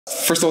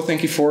first of all,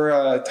 thank you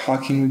for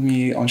talking with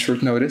me on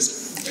short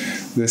notice.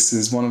 This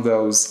is one of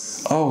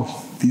those,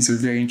 these are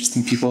very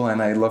interesting people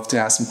and I love to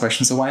ask them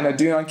questions, so why not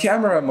do it on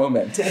camera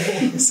moment?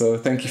 So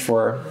thank you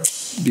for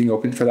being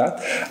open for that.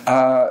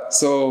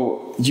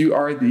 So you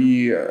are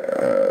the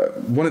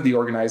one of the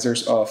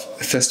organizers of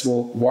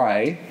Festival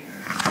Y.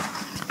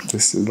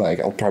 This is like,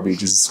 I'll probably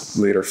just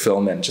later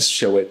film and just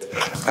show it,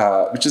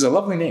 which is a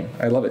lovely name.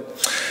 I love it.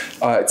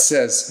 It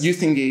says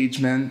youth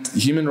engagement,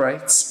 human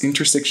rights,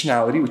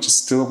 intersectionality, which is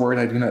still a word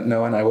I do not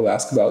know and I will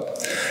ask about,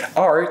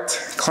 art,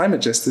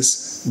 climate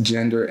justice,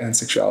 gender and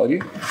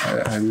sexuality.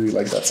 I really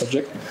like that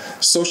subject.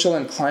 Social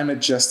and climate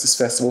justice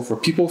festival for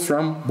people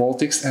from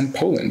Baltics and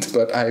Poland,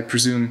 but I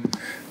presume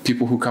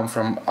people who come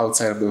from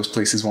outside of those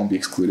places won't be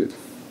excluded.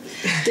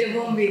 They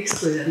won't be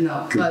excluded,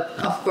 no. Good. But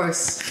of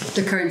course,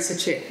 the current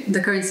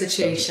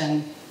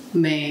situation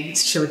may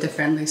show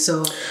differently.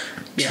 So,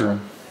 yeah. True.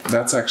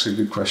 That's actually a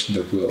good question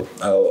that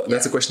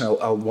that's a question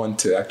I'll want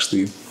to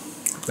actually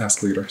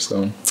ask later.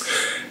 So,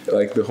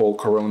 like the whole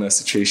Corona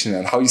situation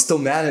and how you still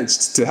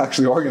managed to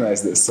actually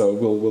organize this. So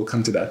we'll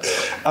come to that.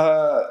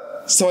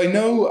 So I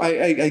know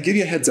I give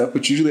you a heads up,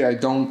 which usually I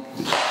don't.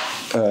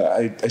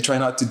 I try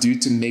not to do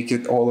to make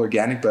it all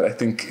organic, but I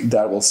think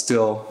that will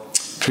still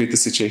create the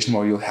situation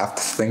where you'll have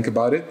to think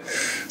about it.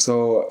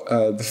 So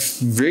the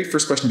very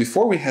first question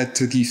before we head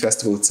to the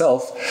festival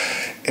itself,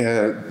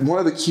 one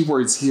of the key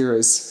words here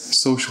is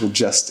social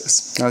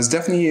justice. Now it's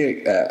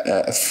definitely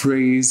a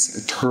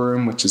phrase, a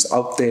term which is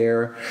out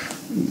there.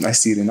 I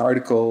see it in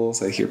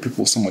articles, I hear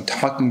people somewhat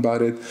talking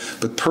about it,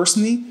 but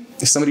personally,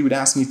 if somebody would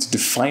ask me to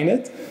define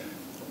it,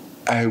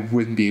 I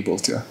wouldn't be able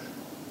to.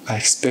 I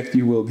expect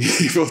you will be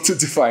able to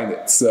define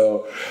it.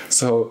 So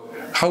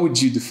how would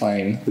you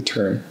define the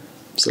term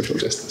social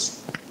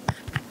justice?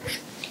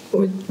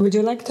 Would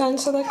you like to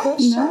answer that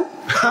question? No.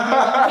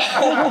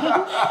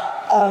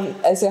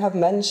 As you have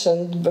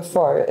mentioned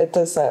before, it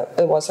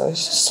was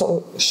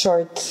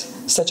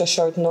such a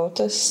short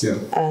notice,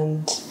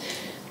 and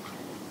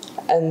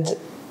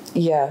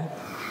yeah,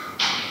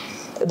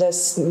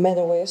 there's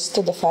many ways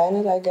to define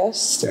it, I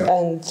guess,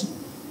 and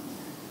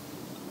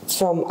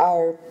from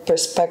our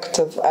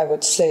perspective, I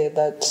would say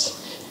that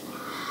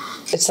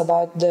it's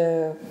about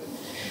the.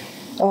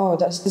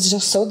 It's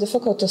just so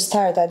difficult to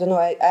start. I don't know.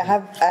 I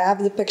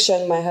have the picture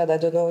in my head. I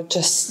don't know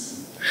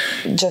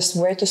just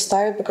where to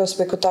start, because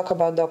we could talk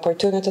about the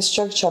opportunity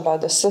structure, about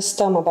the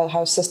system, about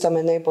how system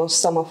enables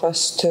some of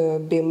us to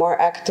be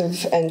more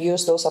active and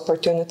use those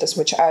opportunities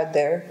which are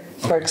there.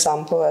 For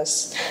example,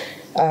 as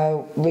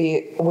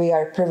we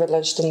are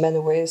privileged in many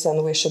ways,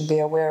 and we should be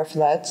aware of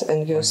that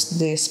and use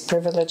these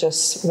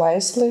privileges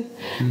wisely.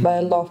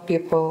 But a lot of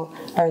people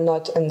are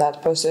not in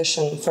that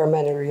position for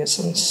many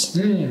reasons,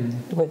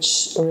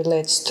 which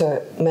relates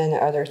to many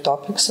other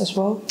topics as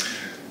well.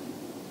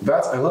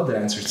 I love that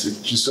answer.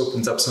 It just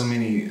opens up so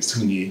many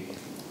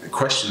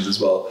questions as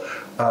well.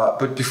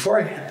 But before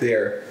I head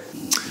there,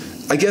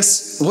 I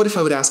guess, what if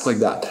I would ask like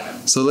that?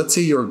 So let's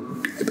say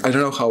I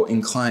don't know how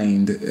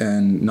inclined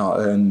and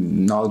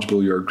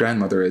knowledgeable your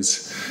grandmother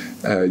is.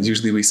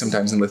 Usually we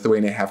sometimes in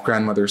Lithuania have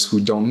grandmothers who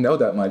don't know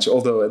that much,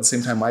 although at the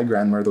same time my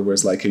grandmother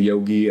was like a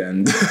yogi,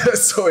 and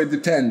so it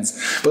depends.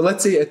 But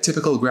let's say a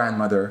typical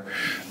grandmother,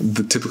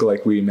 the typical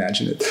like we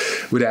imagine it,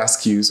 would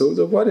ask you, so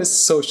what is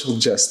social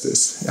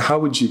justice? How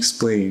would you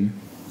explain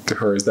to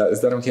her? Is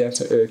that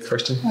okay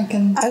question? I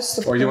can. I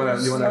suppose. Or you want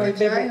to?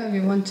 If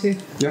you want to.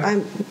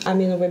 Yeah. I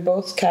mean, we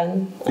both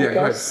can, I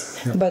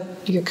guess, but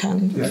you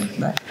can.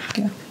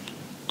 Yeah.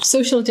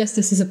 Social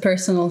justice is a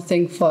personal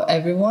thing for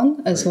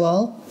everyone as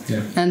well.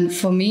 Yeah. And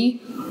for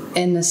me,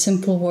 in the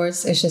simple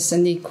words, it's just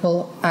an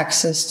equal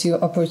access to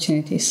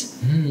opportunities.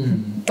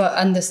 But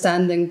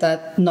understanding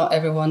that not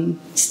everyone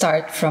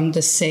start from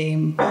the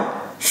same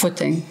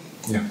footing.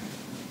 Yeah.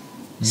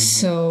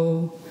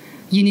 So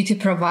you need to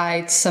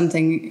provide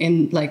something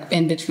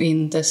in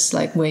between this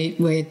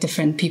where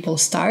different people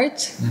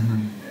start,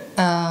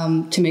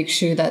 to make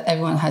sure that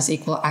everyone has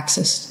equal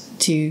access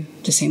to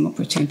the same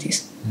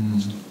opportunities.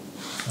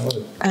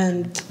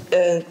 And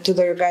to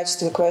the regards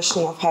to the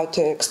question of how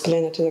to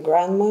explain it to the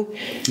grandma,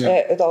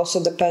 it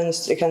also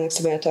depends. You can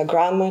explain it to a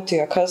grandma, to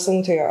your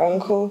cousin, to your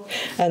uncle.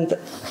 And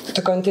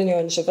to continue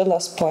on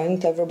Živila's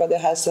point, everybody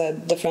has a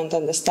different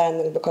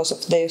understanding because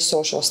of their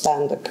social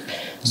standing.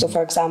 So,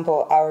 for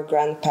example, our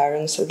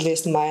grandparents, at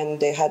least mine,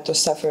 they had to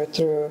suffer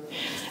through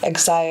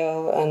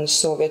exile and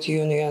Soviet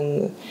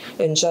Union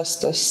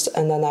injustice.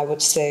 And then I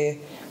would say,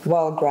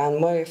 well,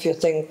 grandma, if you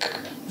think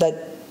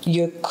that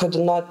you could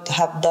not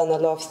have done a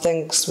lot of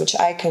things which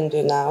I can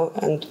do now,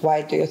 and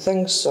why do you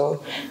think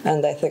so?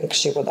 And I think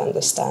she would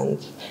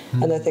understand.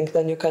 And I think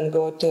then you can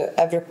go to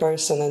every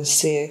person and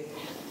see,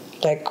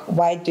 like,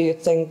 why do you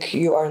think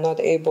you are not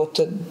able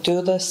to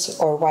do this?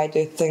 Or why do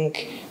you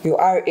think you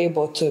are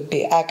able to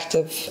be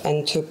active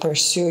and to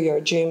pursue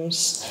your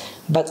dreams,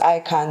 but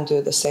I can't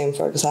do the same,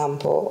 for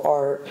example,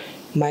 or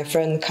my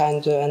friend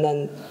can't do, and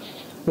then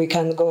we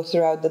can go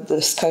throughout the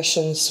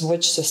discussions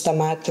which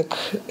systematic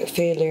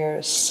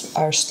failures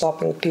are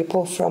stopping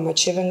people from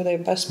achieving their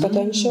best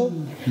potential.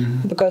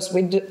 Because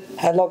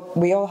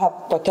we all have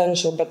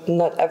potential, but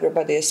not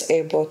everybody is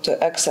able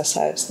to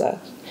exercise that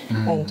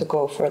and to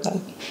go for that.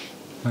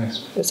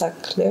 Nice. Is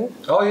that clear?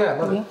 Oh yeah, I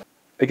love it.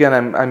 Again,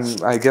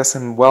 I guess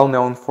I'm well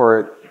known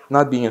for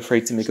not being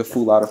afraid to make a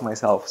fool out of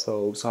myself.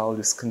 So I'll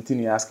just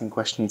continue asking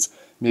questions.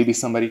 Maybe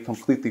somebody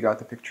completely got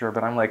the picture,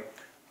 but I'm like,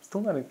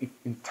 still not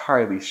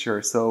entirely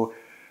sure. So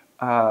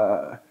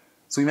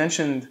you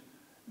mentioned,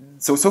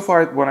 so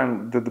far what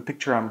the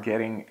picture I'm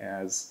getting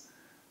as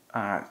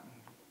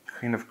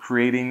kind of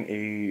creating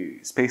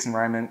a space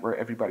environment where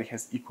everybody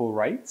has equal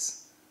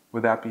rights.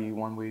 Would that be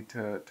one way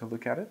to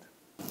look at it?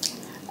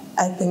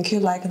 I think you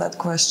like that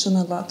question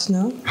a lot,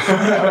 no?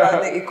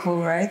 About the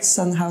equal rights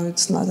and how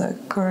it's not a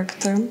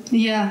correct term.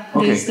 Yeah,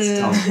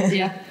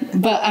 Okay,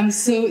 but I'm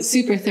so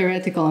super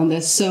theoretical on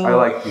this. So I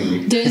like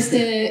theory. There's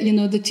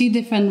the two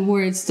different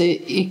words,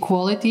 the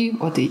equality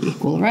or the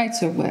equal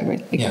rights or whatever,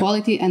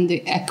 equality and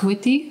the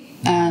equity,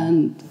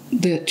 and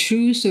the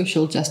true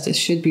social justice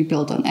should be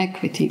built on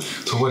equity.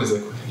 So what is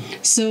equity?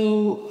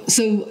 So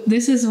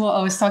this is what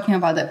I was talking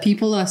about, that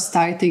people are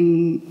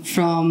starting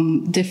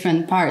from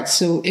different parts.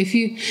 So if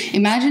you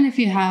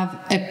have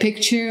a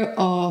picture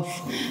of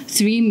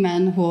three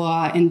men who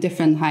are in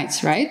different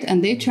heights, right?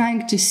 And they're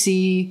trying to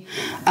see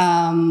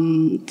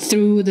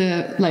through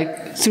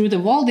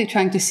the wall, they're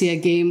trying to see a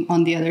game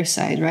on the other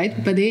side,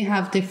 right? But they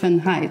have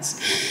different heights.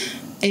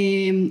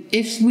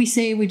 If we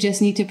say we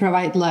just need to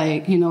provide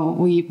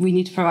we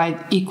need to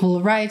provide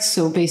equal rights,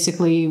 so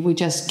basically we're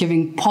just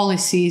giving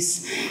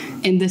policies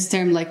in this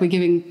term, like we're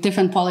giving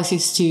different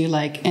policies to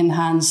like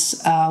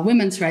enhance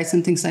women's rights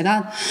and things like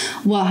that,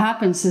 what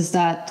happens is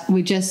that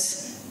we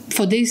just,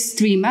 for these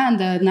three men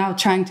that are now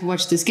trying to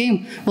watch this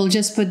game, we'll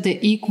just put the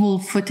equal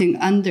footing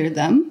under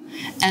them,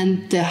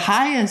 and the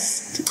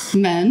highest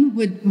man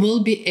will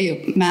be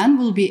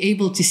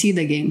able to see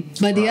the game.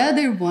 But the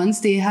other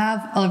ones, they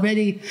had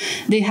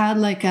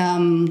like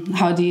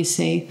how do you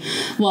say?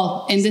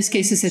 Well, in this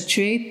case, it's a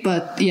trait,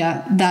 but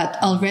yeah, that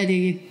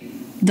already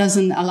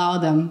doesn't allow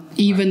them,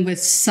 even with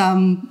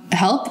some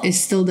help, it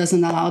still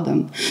doesn't allow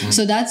them.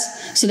 So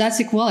that's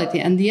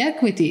equality. And the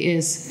equity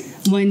is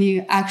when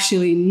you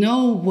actually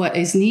know what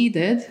is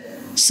needed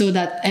so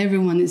that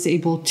everyone is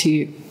able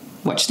to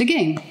watch the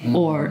game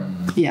or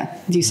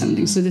do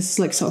something. So this is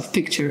like sort of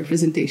picture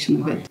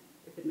representation of it.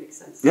 If it makes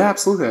sense. Yeah,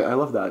 absolutely. I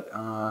love that.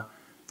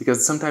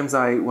 Because sometimes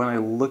when I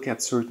look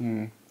at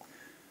certain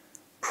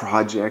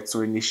projects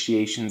or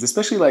initiations,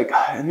 especially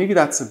and maybe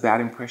that's a bad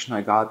impression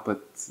I got,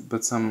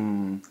 but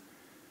some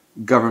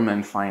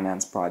government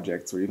finance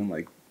projects or even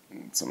like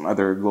some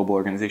other global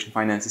organization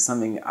finances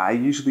something, I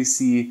usually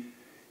see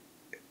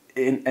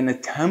an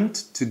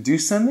attempt to do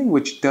something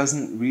which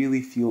doesn't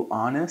really feel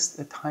honest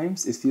at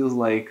times. It feels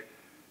like,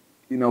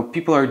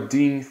 people are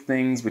doing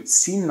things which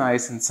seem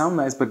nice and sound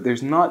nice, but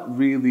there's not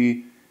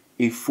really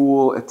a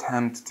full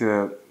attempt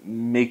to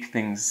make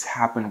things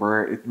happen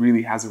where it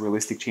really has a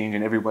realistic change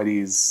and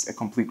everybody's a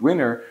complete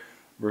winner,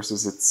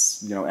 versus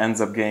it's,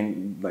 ends up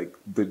getting like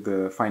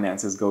the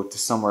finances go to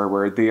somewhere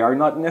where they are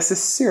not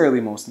necessarily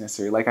most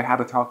necessary. Like I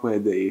had a talk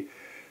with a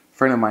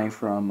friend of mine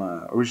from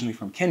originally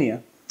from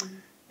Kenya,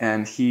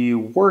 and he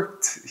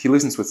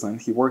lives in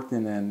Switzerland. He worked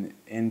in an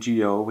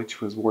NGO which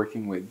was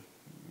working with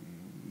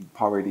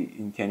poverty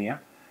in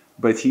Kenya,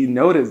 but he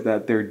noticed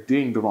that they're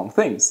doing the wrong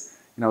things.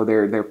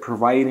 They're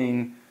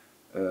providing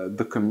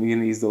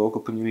the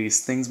local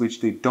communities, things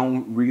which they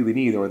don't really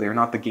need, or they're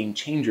not the game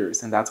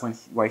changers. And that's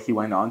why he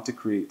went on to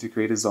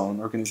create his own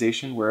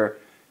organization where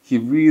he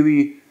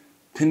really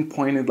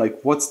pinpointed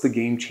what's the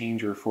game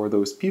changer for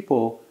those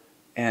people,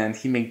 and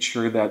he made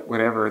sure that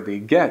whatever they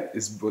get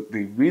is what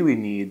they really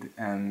need.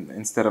 And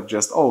instead of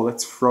just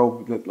let's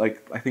throw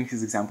that, I think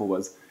his example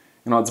was,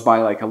 let's buy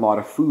a lot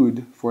of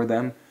food for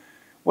them.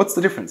 What's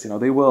the difference?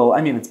 They will.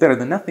 It's better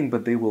than nothing,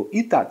 but they will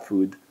eat that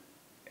food.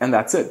 And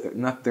that's it.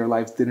 Their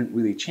lives didn't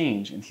really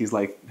change. And he's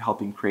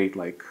helping create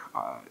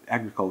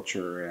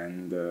agriculture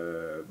and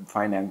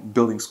finance,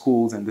 building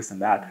schools and this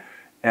and that.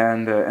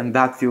 And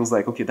that feels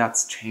okay,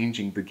 that's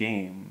changing the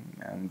game.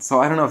 And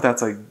so I don't know if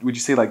that's would you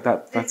say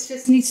that? It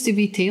just needs to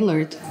be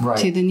tailored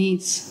to the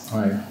needs.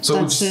 Right. So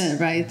that's it,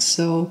 right?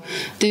 So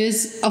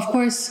there's, of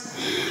course,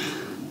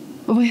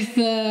 with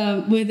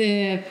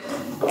the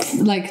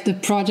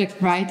project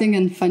writing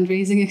and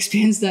fundraising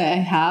experience that I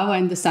have, I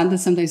understand that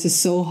sometimes it's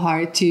so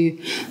hard to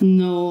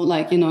know,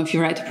 if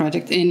you write a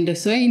project in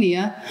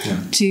Lithuania,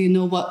 to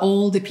know what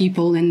all the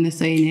people in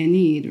Lithuania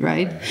need,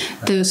 right?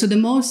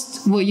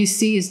 What you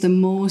see is the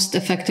most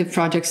effective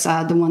projects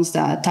are the ones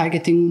that are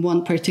targeting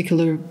one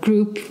particular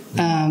group,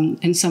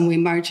 in some way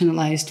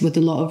marginalized, with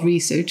a lot of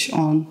research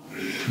on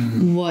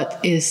what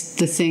is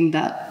the thing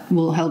that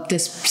will help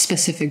this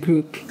specific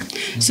group.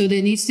 So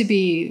there needs to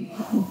be,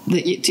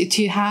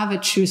 to have a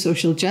true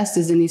social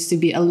justice, there needs to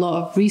be a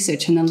lot of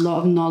research and a lot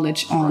of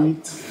knowledge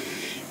on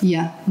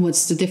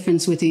what's the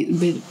difference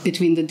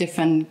between the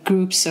different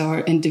groups or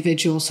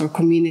individuals or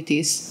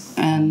communities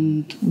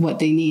and what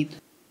they need.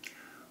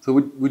 So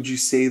would you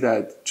say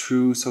that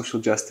true social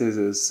justice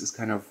is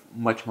kind of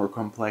much more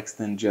complex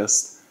than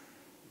just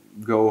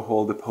go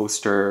hold a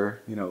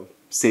poster, you know,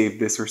 save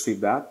this or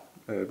save that?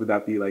 Would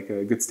that be like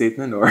a good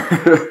statement, or?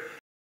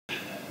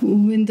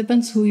 It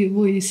depends who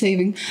you're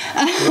saving.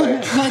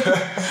 Right.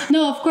 But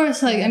no, of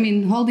course, like, I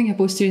mean, holding a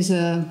poster is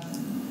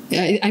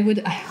I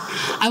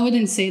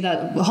wouldn't say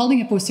that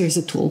holding a poster is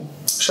a tool.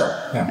 Sure.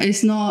 Yeah.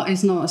 It's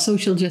not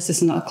social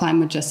justice, not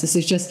climate justice.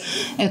 It's just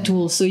a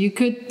tool. So you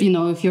could, you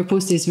know, if your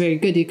poster is very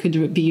good, you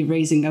could be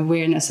raising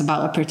awareness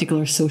about a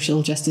particular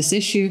social justice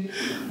issue,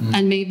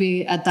 and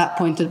maybe at that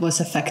point it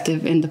was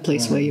effective in the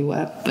place where you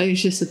were. But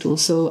it's just a tool,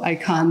 so I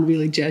can't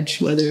really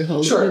judge whether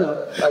holding. Sure.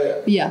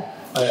 You know,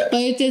 but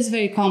it is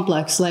very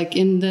complex. Like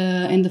in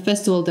the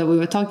festival that we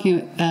are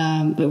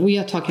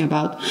talking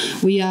about,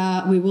 we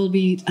will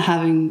be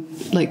having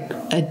like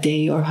a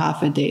day or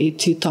half a day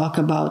to talk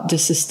about the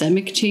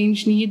systemic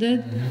change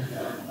needed,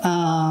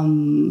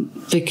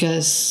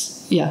 because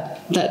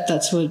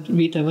that's what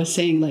Rita was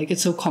saying. Like,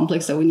 it's so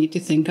complex that we need to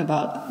think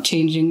about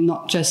changing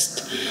not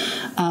just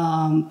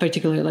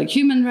particularly like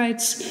human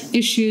rights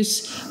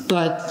issues,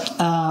 but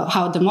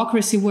how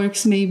democracy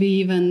works, maybe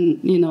even,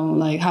 you know,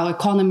 like how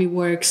economy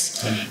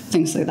works,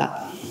 things like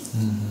that.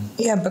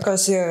 Yeah,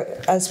 because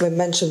as we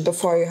mentioned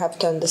before, you have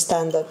to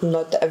understand that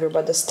not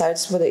everybody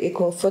starts with an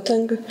equal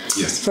footing.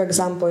 Yes. For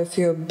example, if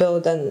you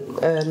build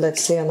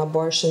let's say an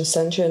abortion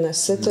center in a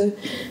city,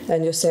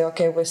 and you say,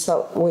 okay, we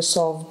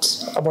solved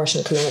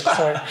abortion clinic,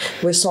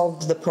 we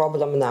solved the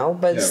problem now,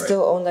 but it's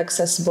still only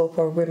accessible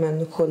for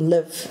women who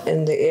live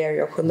in the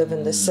area, who live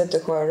in the city,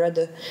 who are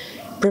already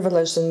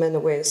privileged in many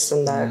ways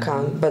in that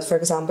account. But for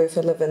example, if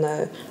you live in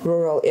a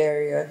rural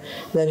area,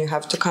 then you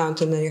have to count,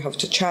 and then you have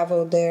to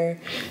travel there,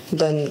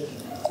 then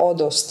all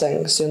those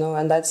things, you know,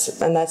 and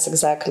that's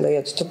exactly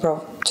it,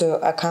 to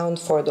account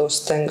for those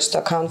things, to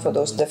account for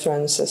those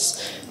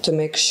differences, to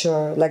make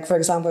sure, like, for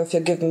example, if you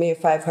give me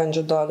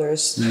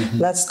 $500,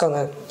 that's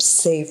gonna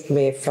save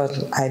me for,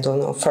 I don't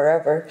know,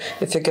 forever.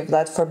 If you give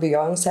that for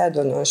Beyonce, I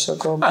don't know, she'll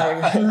go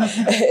buy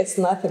it's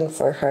nothing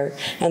for her.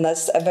 And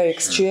that's a very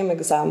extreme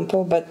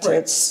example, but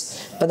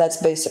that's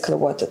basically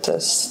what it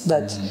is,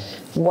 that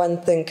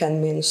one thing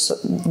can mean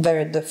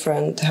very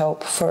different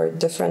help for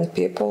different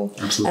people.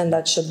 Absolutely. And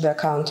that should be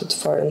accounted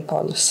for in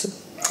policy,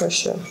 for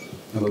sure.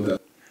 I love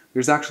that.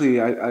 There's actually,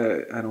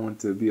 I don't want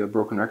to be a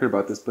broken record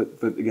about this, but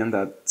again,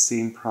 that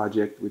same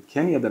project with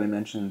Kenya that I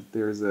mentioned,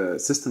 there's a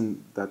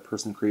system that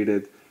person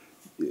created,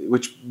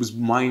 which was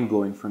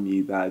mind-blowing for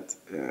me, that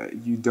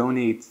you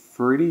donate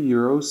 30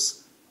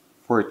 euros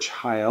for a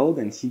child,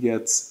 and he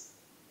gets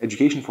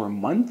education for a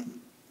month,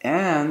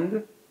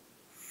 and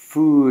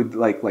food,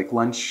 like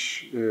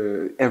lunch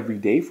every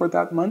day for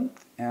that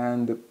month,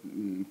 and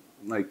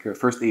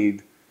first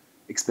aid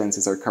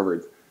expenses are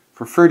covered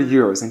for 30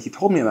 euros. And he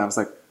told me that. I was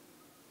like,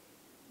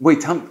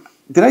 wait,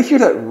 did I hear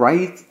that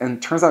right?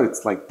 And turns out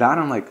it's like that.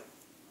 I'm like,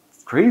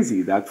 it's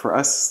crazy that for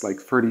us, like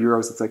 30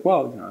 euros, it's like,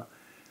 well, you know,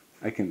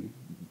 I can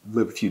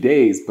live a few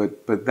days,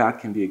 but that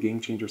can be a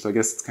game changer. So I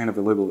guess it's kind of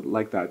a little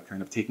like that,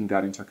 kind of taking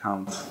that into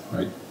account,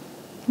 right?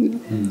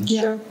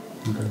 Yeah. Sure.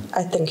 Okay.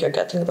 I think you're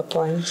getting the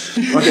point.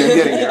 Okay, I'm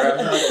getting there.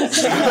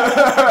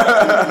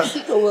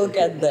 We'll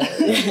get there.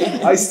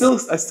 I feel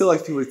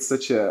it's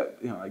such a,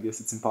 you know, I guess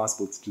it's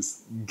impossible to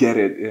just get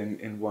it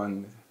in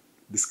one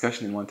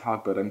discussion, in one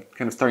talk, but I'm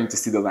kind of starting to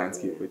see the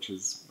landscape, which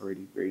is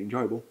already very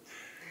enjoyable.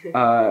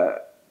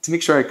 To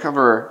make sure I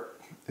cover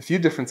a few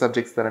different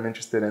subjects that I'm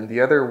interested in, the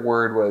other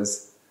word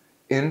was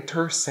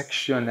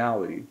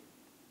intersectionality.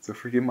 So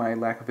forgive my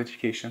lack of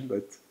education,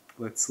 but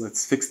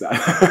let's fix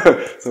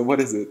that. So what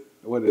is it?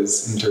 What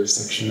is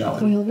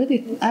intersectionality? We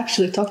already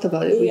actually talked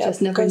about it. We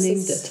just never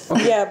named it.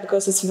 Okay. Yeah,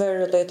 because it's very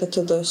related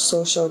to the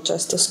social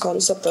justice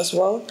concept as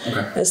well.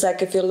 Okay. It's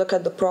like if you look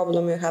at the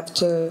problem, you have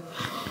to...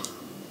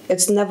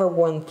 It's never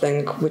one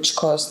thing which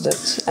caused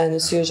it, and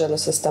it's usually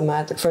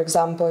systematic. For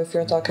example, if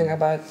you're talking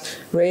about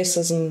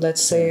racism,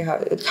 let's say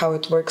how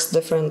it works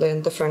differently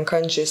in different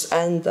countries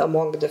and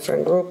among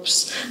different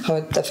groups, how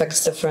it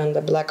affects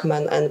different black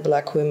men and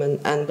black women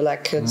and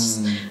black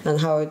kids, and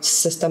how it's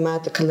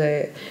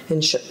systematically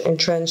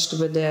entrenched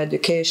with the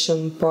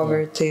education,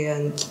 poverty,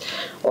 and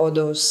all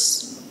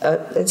those.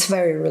 It's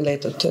very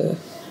related to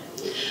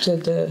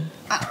the...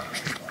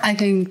 I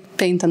can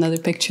paint another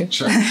picture.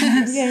 Sure.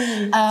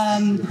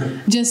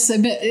 Just a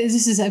bit.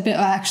 This is a bit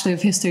actually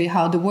of history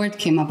how the word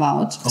came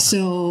about. Okay.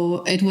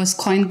 So it was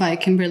coined by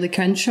Kimberly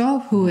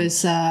Crenshaw, who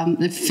is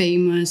a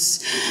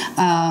famous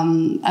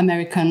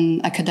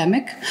American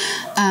academic,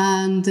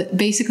 and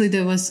basically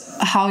there was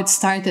how it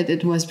started.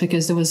 It was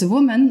because there was a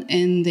woman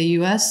in the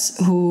U.S.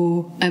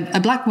 a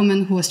black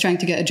woman who was trying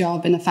to get a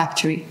job in a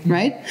factory.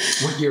 Right.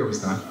 What year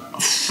was that?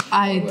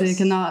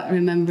 cannot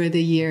remember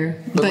the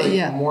year, but like,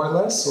 yeah. More or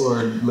less,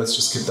 or let's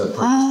just skip that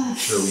part. Make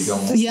sure we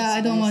don't. Yeah,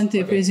 I don't want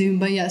to presume,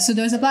 but yeah. So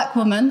there's a black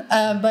woman,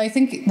 but I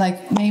think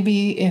like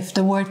maybe if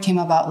the word came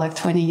about like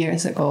 20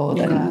 years ago,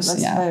 then it was,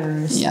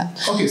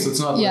 Okay, so it's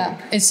not. Yeah,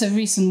 it's a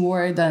recent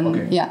word,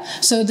 and yeah.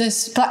 So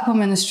this black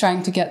woman is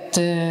trying to get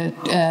the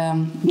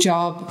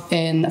job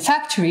in a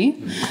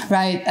factory,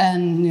 right?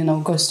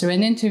 And goes through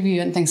an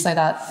interview and things like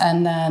that,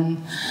 and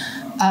then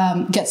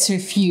gets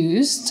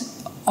refused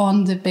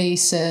on the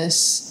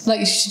basis,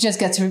 like she just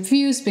gets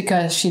refused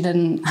because she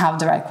didn't have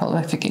the right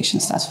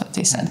qualifications. That's what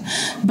they said.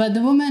 But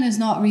the woman is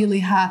not really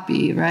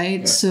happy, right?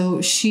 Yeah.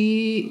 So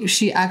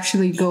she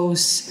actually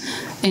goes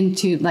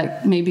into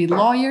like maybe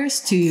lawyers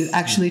to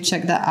actually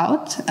check that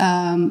out.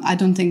 I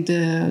don't think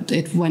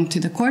it went to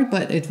the court,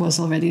 but it was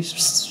already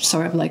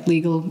sort of like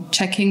legal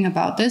checking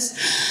about this.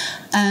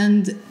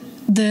 And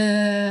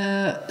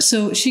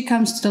so she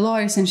comes to the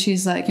lawyers and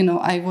she's like,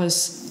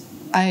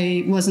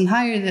 I wasn't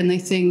hired, and I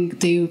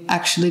think they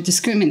actually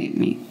discriminate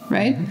me,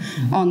 right?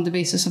 On the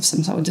basis of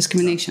some sort of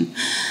discrimination.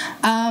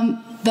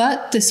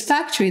 But this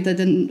factory that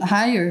didn't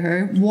hire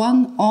her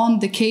won on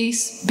the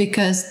case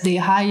because they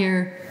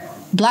hire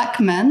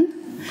black men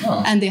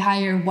and they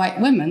hire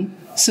white women.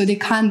 So they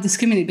can't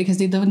discriminate because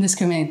they don't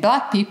discriminate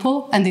black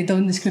people and they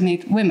don't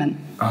discriminate women.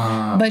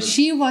 But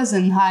she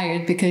wasn't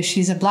hired because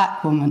she's a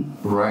black woman.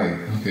 Right,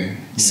 okay.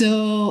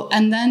 So,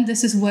 and then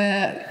this is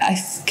where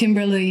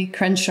Kimberly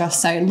Crenshaw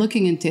started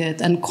looking into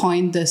it and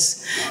coined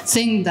this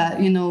thing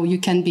that, you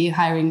can be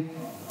hiring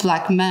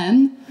black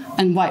men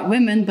and white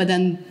women, but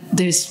then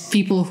there's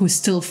people who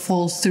still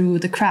fall through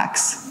the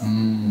cracks.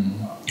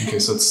 Okay,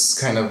 so it's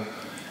kind of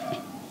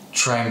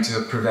trying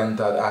to prevent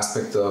that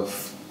aspect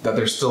of that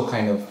there's still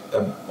kind of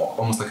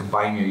almost like a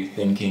binary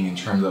thinking in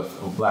terms of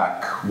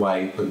black,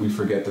 white, but we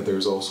forget that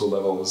there's also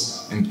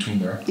levels in between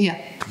there. Yeah,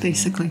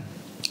 basically.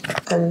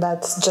 And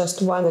that's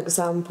just one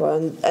example.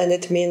 And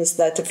it means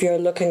that if you're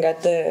looking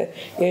at the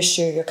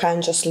issue, you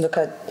can't just look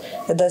at...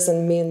 It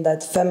doesn't mean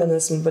that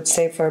feminism would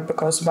save her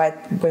because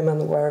white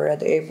women were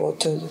already able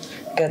to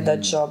get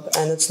that job.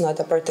 And it's not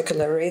a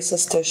particular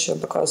racist issue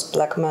because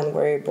black men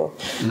were able.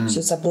 So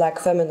it's a black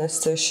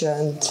feminist issue.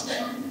 And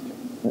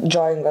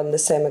drawing on the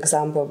same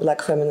example, black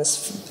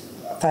feminists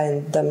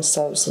find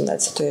themselves in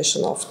that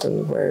situation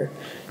often where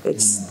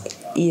it's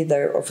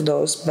either of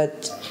those.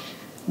 But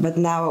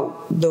now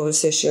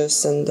those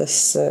issues and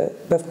this,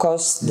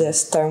 because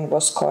this term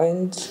was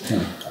coined,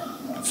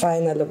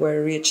 finally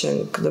we're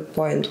reaching the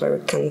point where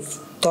we can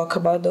talk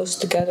about those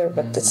together,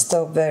 but it's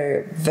still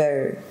very,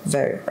 very,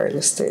 very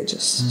early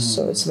stages.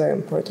 So it's very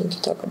important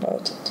to talk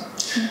about it.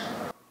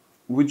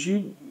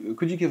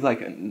 Could you give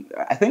like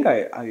I think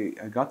I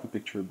got the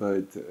picture,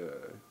 but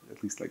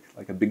at least like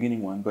a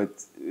beginning one.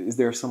 But is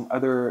there some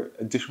other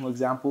additional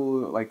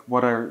example, like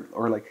what are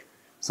or like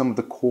some of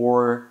the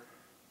core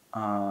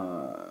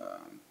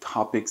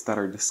topics that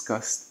are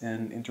discussed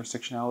in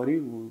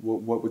intersectionality?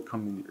 What would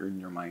come in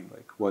your mind?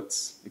 Like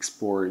what's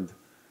explored?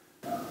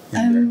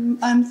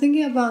 I'm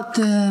thinking about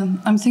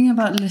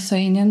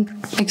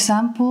Lithuanian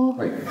example.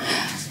 Right.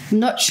 I'm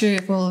not sure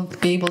if we'll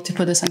be able to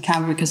put this on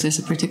camera because there's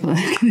a particular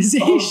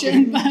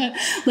organization, but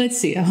let's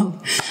see.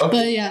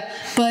 But yeah,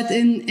 but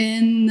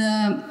in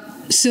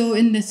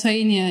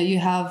Lithuania you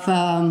have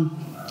a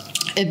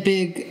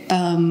big,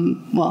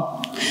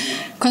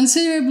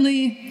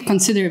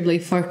 considerably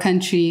for a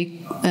country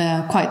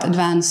quite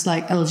advanced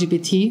like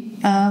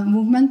LGBT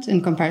movement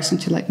in comparison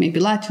to like maybe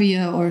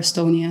Latvia or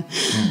Estonia.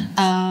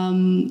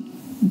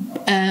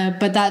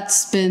 But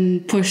that's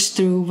been pushed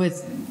through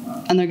with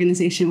an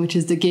organization which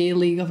is the Gay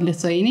League of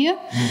Lithuania,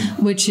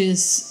 which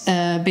is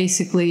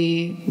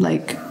basically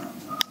like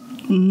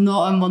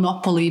not a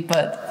monopoly,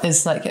 but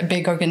is like a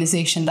big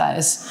organization that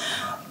is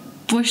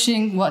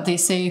pushing what they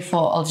say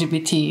for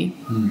LGBT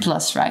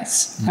plus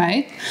rights,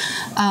 right?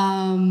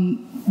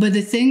 But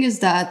the thing is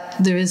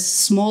that there is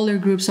smaller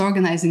groups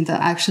organizing that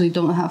actually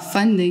don't have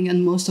funding,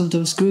 and most of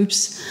those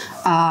groups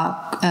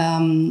are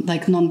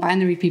like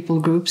non-binary people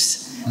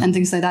groups and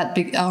things like that,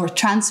 or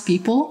trans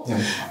people,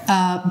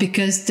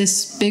 because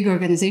this big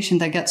organization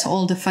that gets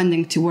all the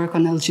funding to work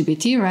on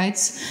LGBT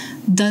rights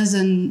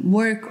doesn't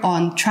work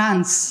on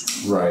trans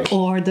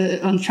or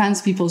on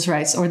trans people's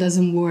rights, or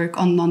doesn't work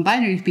on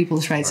non-binary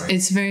people's rights.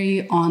 It's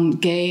very on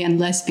gay and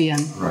lesbian.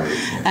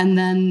 And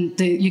then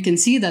you can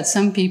see that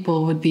some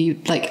people would be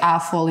like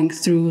falling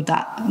through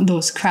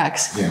those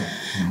cracks.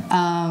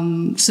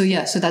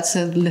 So that's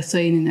a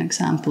Lithuanian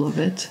example of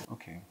it.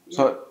 Okay.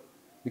 So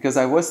because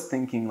I was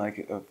thinking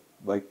like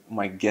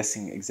my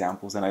guessing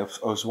examples, and I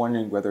was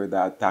wondering whether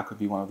that could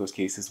be one of those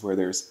cases where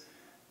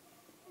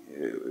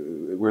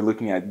we're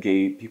looking at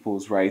gay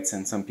people's rights,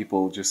 and some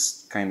people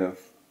just kind of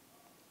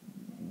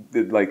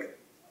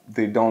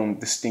they don't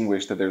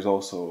distinguish that there's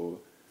also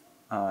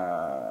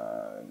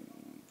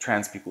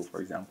trans people,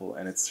 for example,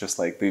 and it's just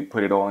like they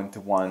put it all into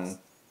one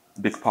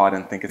big pot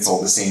and think it's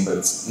all the same, but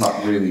it's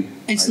not really.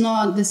 It's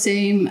not the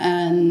same,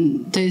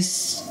 and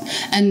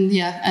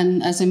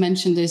and as I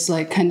mentioned, there's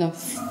like kind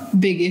of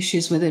big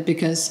issues with it,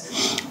 because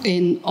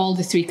in all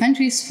the 3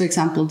 countries, for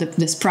example,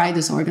 this Pride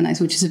is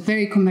organized, which is a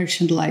very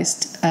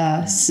commercialized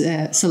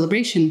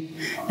celebration.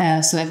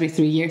 So every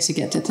 3 years you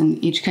get it in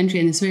each country,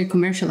 and it's very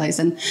commercialized.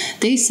 And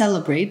they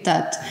celebrate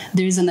that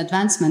there is an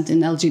advancement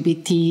in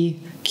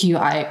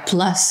LGBTQI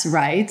plus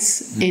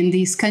rights in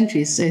these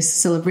countries. There's a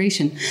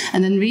celebration.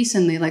 And then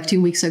recently, like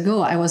 2 weeks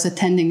ago, I was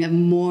attending a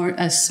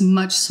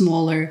much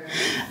smaller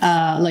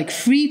like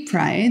free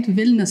Pride,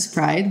 Vilnius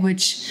Pride,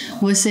 which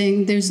was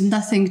saying there's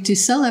nothing to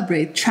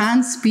celebrate.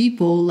 Trans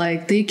people,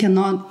 like they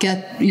cannot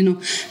get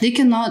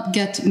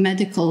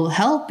medical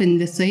help in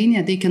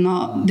Lithuania. They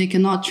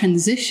cannot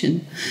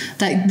transition.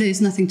 Like there's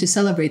nothing to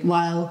celebrate,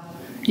 while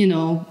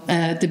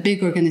the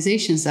big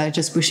organizations that are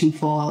just pushing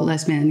for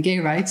lesbian and gay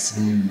rights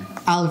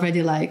are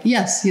already like,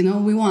 yes,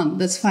 we want,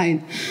 that's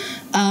fine.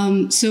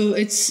 So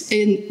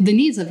the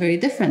needs are very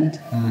different.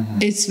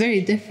 It's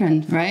very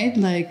different, right?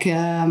 Like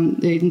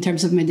in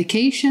terms of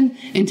medication,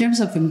 in terms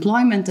of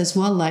employment as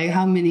well, like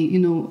how many,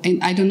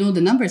 I don't know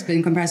the numbers, but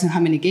in comparison, how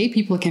many gay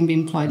people can be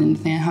employed and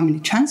how many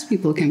trans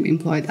people can be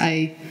employed,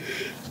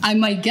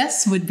 my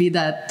guess would be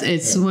that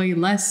it's way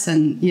less.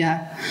 And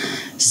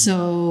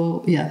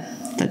so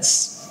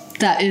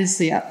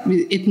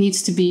it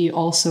needs to be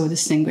also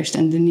distinguished,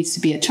 and there needs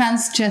to be a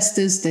trans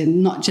justice,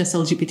 not just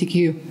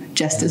LGBTQ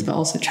justice, but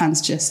also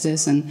trans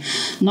justice and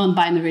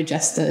non-binary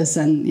justice,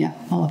 and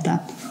all of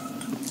that.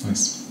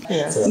 Nice.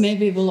 Yeah.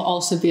 Maybe it will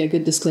also be a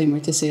good disclaimer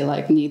to say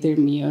like neither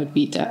me or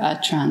Vita are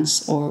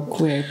trans or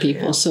queer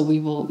people. So we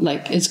will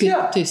it's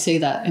good to say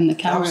that in the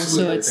camera.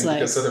 Absolutely. So it's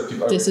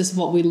like this is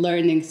what we're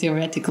learning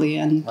theoretically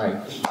and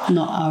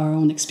not our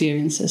own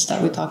experiences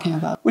that we're talking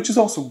about. Which is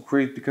also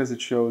great because it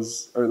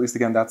shows, or at least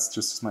again, that's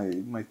just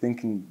my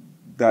thinking,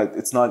 that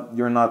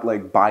you're not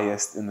like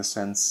biased in the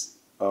sense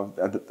of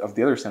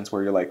the other sense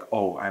where you're like,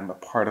 oh, I'm a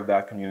part of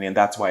that community and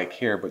that's why I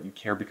care, but you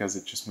care because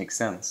it just makes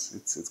sense.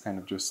 It's kind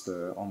of just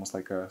almost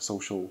like a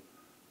social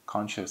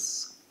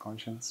conscience.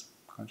 Yeah.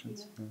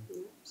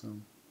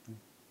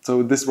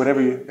 So this,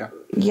 whatever you,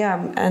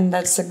 and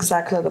that's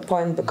exactly the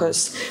point,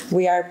 because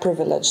we are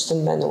privileged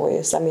in many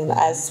ways. I mean,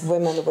 as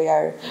women, we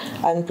are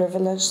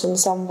unprivileged in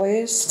some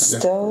ways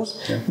still,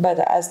 but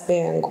as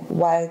being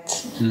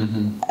white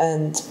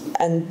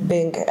and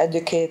being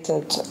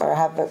educated or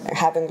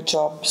having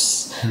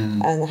jobs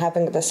and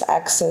having this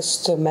access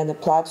to many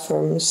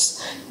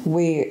platforms,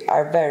 we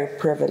are very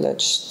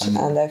privileged,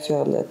 and I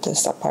feel that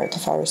it's a part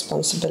of our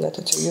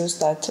responsibility to use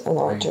that in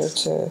order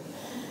to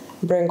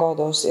bring all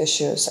those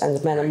issues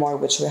and many more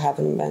which we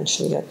haven't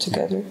mentioned yet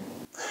together.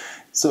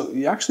 So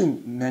you actually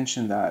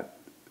mentioned that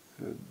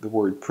the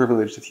word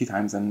privileged a few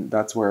times, and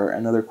that's where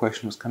another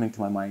question was coming to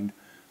my mind,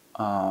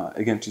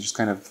 again, to just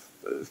kind of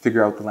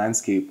figure out the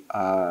landscape.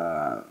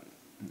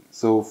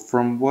 So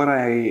from what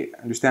I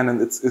understand,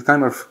 and it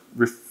kind of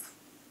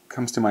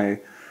comes to my,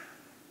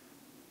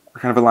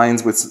 kind of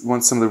aligns with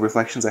some of the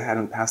reflections I had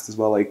in the past as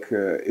well, like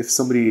if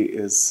somebody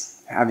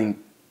is having,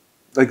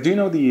 like, do you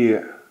know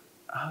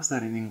how's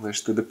that in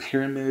English? The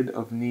pyramid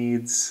of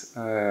needs,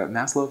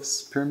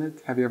 Maslow's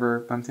pyramid. Have you ever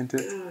bumped into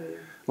it? Oh, yeah.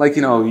 Like,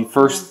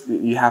 first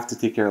you have to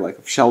take care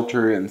of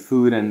something and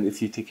food, and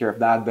if you take care of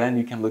that, then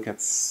you can look at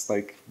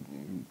like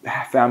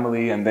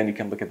family, and then you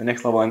can look at the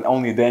next level, and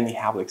only then you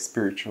have like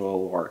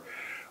spiritual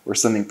or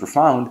something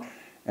profound.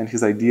 And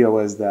his idea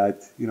was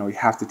that, you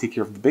have to take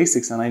care of the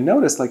basics. And I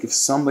noticed, like, if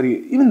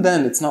somebody, even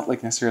then, it's not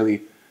like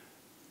necessarily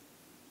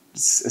a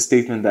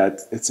statement that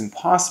it's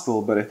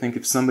impossible, but I think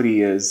if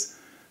somebody is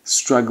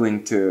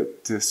struggling to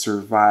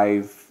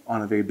survive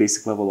on a very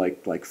basic level,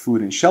 like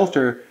food and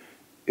shelter,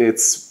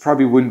 it's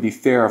probably wouldn't be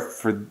fair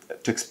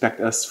to expect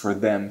us for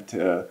them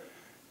to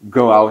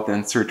go out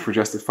and search for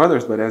justice for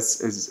others. But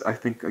as I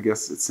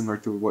guess it's similar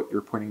to what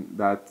you're pointing,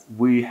 that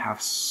we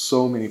have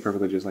so many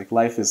privileges. Like,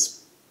 life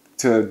is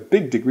to a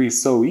big degree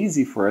so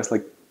easy for us.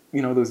 Like,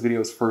 those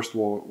videos, first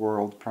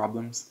world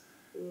problems.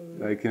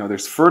 Like,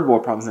 there's third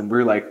world problems, and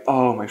we're like,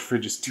 oh, my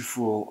fridge is too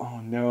full. Oh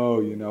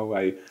no,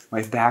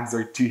 my bags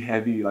are too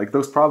heavy. Like,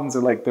 those problems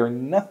are like, they're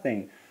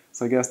nothing.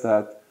 So I guess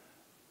that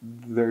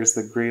there's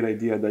the great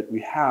idea that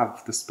we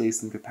have the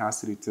space and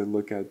capacity to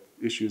look at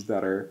issues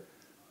that are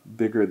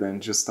bigger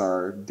than just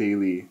our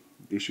daily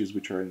issues,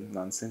 which are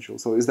non-essential.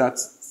 So is that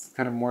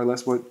kind of more or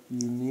less what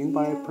you mean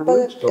by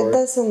privilege? But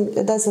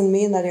it doesn't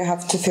mean that you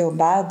have to feel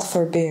bad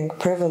for being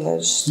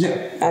privileged.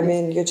 Yeah. I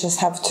mean, you just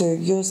have to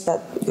use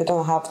that. You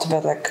don't have to be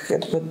like,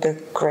 it would be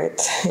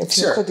great if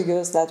you could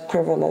use that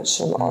privilege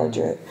in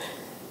order.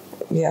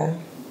 Yeah.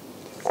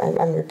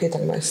 I'm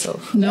repeating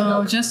myself.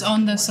 No, just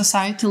on the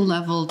societal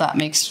level, that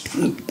makes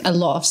a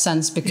lot of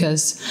sense,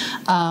 because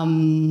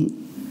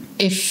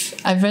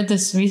I've read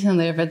this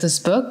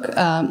book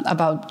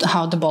about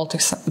how the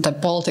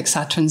Baltics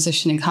are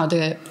transitioning, how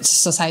the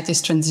society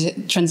is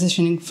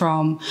transitioning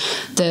from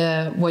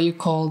what you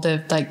call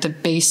the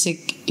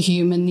basic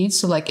human needs,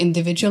 so like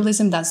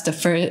individualism. That's the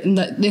first.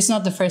 It's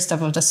not the first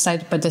step of the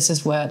society, but this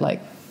is where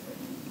like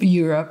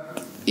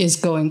Europe is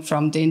going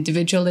from the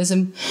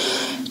individualism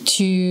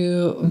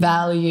to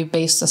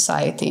value-based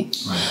society.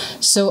 Right.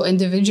 So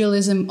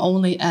individualism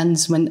only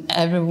ends when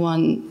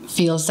everyone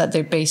feels that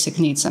their basic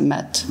needs are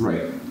met.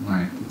 Right,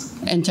 right.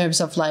 In terms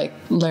of like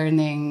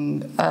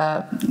learning,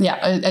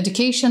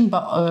 education,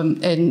 but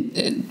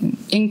in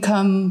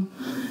income,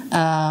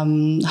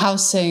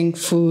 housing,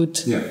 food,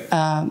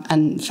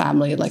 and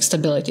family, like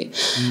stability.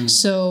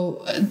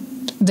 So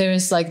there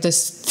is like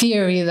this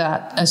theory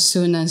that as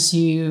soon as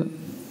you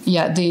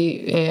have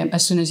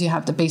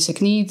the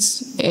basic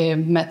needs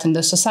met in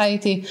the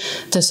society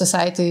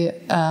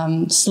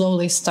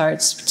slowly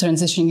starts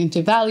transitioning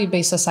into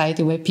value-based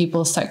society, where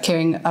people start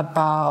caring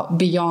about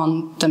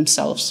beyond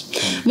themselves,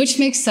 which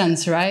makes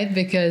sense, right?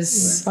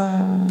 Because go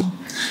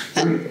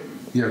ahead.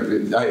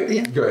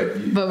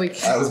 But we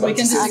can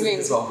disagree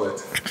as well, but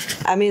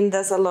I mean,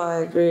 there's a lot, I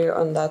agree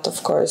on that,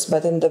 of course,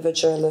 but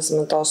individualism,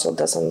 it also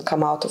doesn't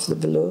come out of the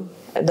blue.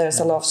 There's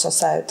a lot of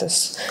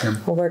societies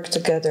who work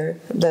together.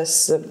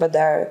 But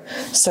there are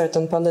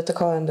certain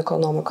political and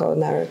economical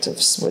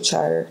narratives which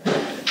are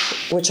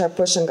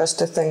pushing us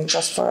to think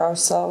just for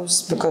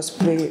ourselves, because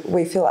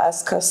we feel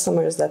as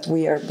customers that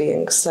we are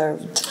being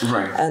served.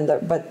 Right.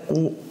 But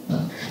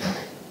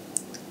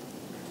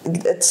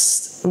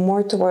it's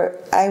more toward,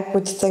 I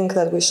would think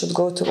that we should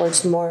go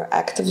towards more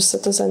active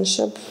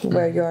citizenship,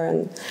 where you're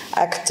an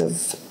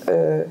active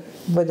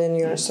within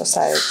your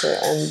society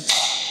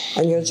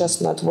and you're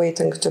just not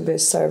waiting to be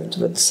served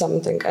with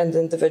something. And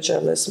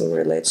individualism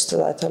relates to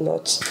that a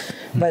lot.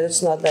 But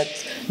it's not that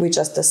we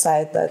just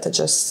decide that, it's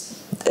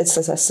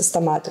a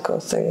systematical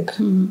thing,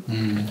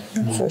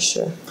 for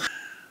sure.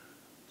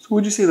 So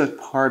would you say that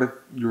part of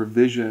your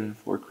vision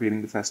for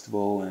creating the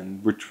festival,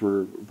 and which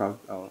we're about,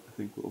 I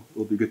think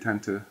will be a good time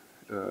to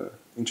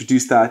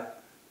introduce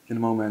that in a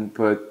moment,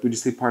 but would you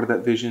say part of that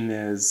vision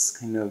is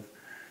kind of,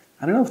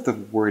 I don't know if the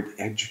word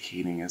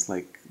educating is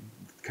like,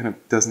 kind of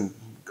doesn't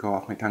go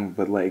off my tongue,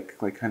 but like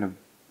kind of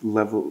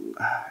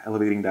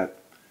elevating that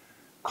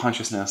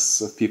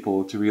consciousness of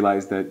people to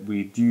realize that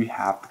we do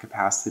have the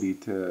capacity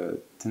to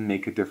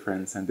make a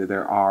difference, and that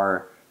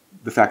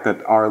the fact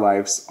that our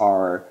lives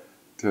are,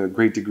 to a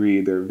great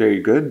degree, they're very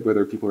good,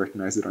 whether people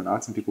recognize it or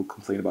not. Some people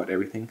complain about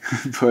everything,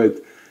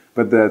 but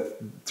that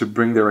to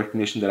bring the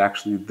recognition that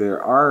actually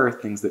there are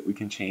things that we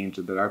can change,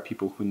 and that there are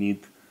people who need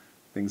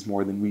things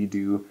more than we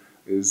do,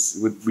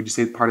 would you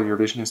say part of your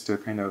vision is to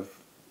kind of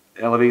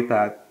elevate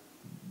that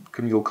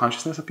communal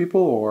consciousness of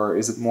people, or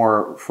is it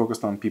more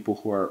focused on people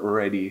who are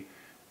already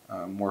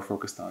more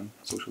focused on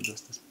social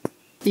justice?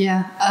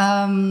 Yeah,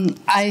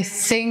 I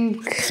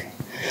think,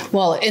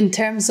 well, in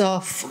terms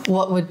of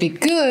what would be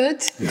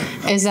good,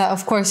 is that,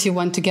 of course, you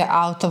want to get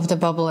out of the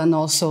bubble and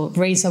also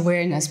raise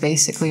awareness,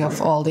 basically,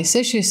 of all these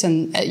issues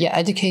and,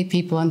 educate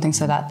people and things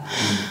like that.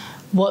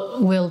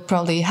 What will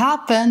probably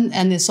happen,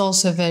 and it's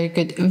also a very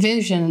good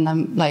vision,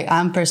 and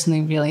I'm personally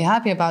really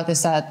happy about,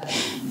 is that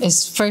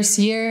it's first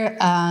year,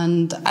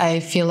 and I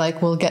feel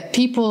like we'll get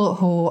people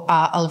who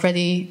are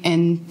already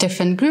in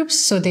different groups,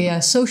 so they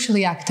are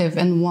socially active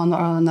in one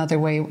or another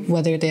way,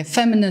 whether they're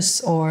feminists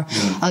or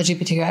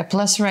LGBTQIA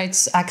plus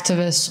rights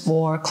activists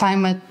or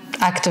climate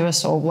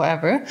activists or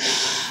whatever.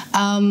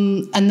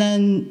 And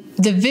then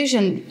the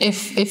vision,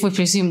 if we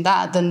presume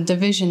that, then the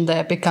vision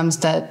there becomes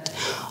that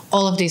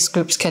all of these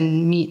groups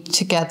can meet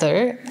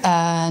together,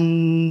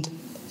 and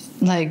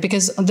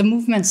because the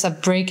movements are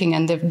breaking,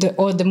 and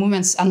the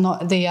movements are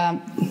not, they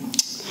have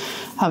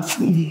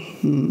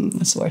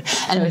what's the word?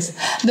 Anyways,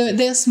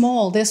 they're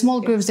small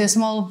groups, they're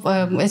small,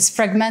 it's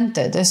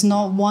fragmented. There's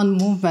not one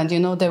movement,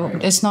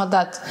 it's not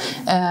that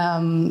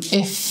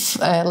if,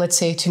 let's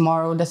say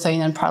tomorrow, the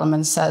Lithuanian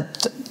parliament said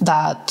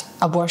that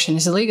abortion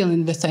is illegal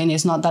in Lithuania,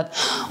 it's not that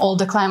all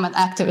the climate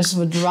activists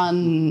would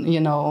run,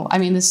 I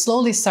mean, it's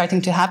slowly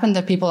starting to happen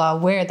that people are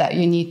aware that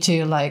you need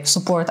to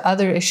support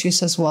other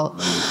issues as well,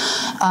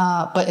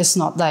 but it's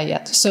not that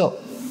yet. So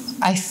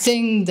I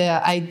think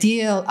the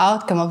ideal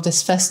outcome of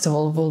this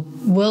festival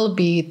will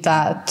be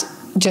that,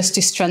 just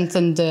to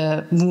strengthen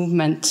the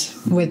movement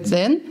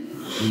within.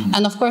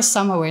 And of course,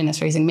 some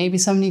awareness raising. Maybe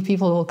some new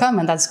people will come,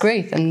 and that's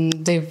great, and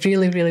they're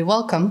really, really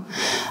welcome.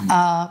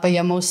 But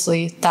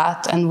mostly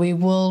that. And we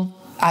will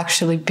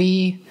actually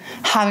be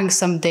having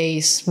some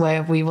days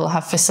where we will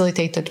have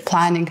facilitated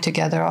planning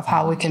together of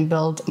how we can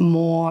build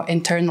more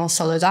internal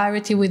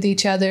solidarity with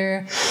each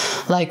other,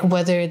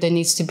 whether there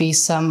needs to be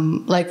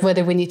some,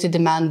 whether we need to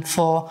demand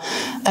for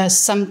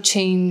some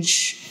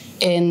change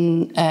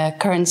in a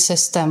current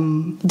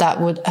system that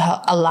would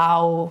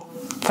allow,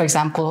 for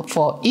example,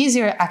 for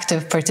easier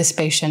active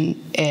participation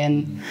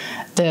in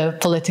the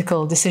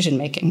political decision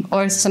making,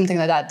 or something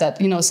like that.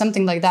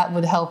 Something like that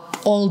would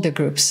help all the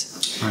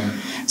groups. Right.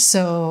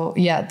 So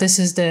this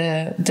is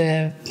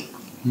the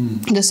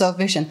sort of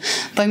vision.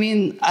 But I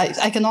mean,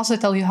 I can also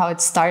tell you how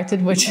it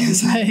started, which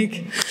is sure. You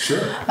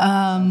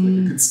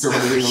could start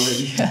it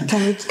already.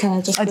 Can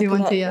I just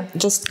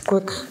just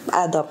quick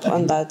add up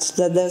on that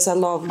there's a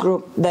lot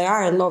of there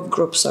are a lot of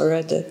groups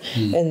already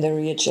in the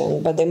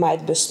region, but they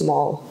might be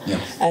small,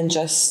 and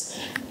just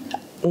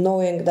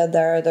knowing that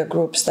there are other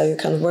groups that you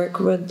can work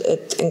with,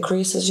 it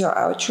increases your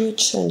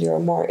outreach and you're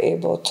more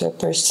able to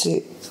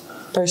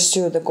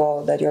pursue the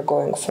goal that you're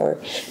going for.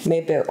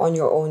 Maybe on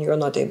your own you're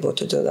not able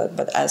to do that,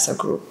 but as a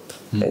group,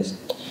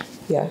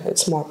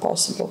 it's more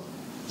possible.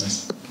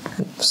 Nice.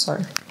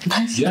 Sorry.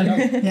 Yeah, no,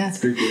 Yeah. it's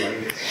great.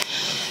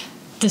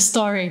 The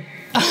story,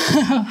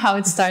 how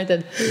it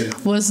started,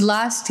 was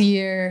last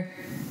year,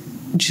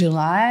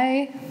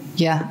 July.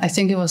 Yeah, I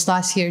think it was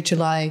last year,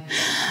 July.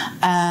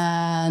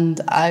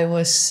 And I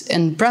was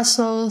in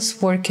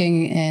Brussels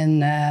working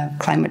in a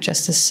climate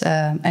justice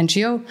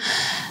NGO.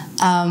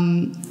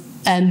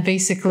 And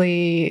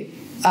basically,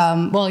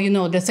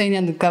 the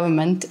Lithuanian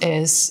government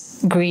is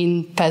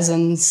Green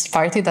Peasants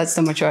Party. That's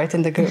the majority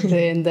in the group.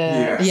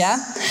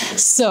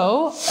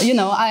 So,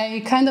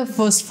 I kind of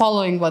was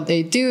following what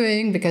they're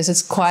doing because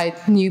it's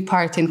quite new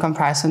party in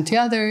comparison to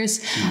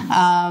others.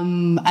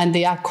 And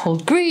they are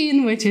called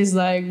Green, which is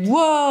like,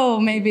 whoa,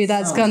 maybe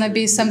that's going to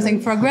be something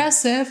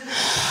progressive.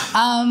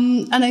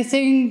 And I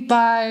think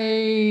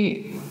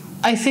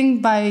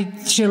by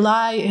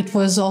July, it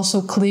was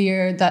also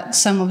clear that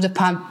some of the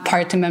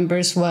party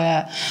members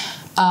were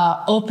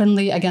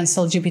openly against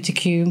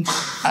LGBTQ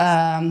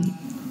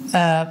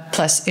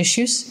plus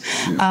issues.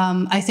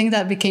 I think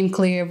that became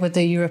clear with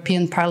the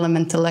European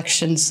Parliament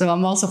elections. So I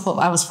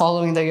was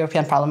following the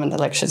European Parliament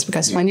elections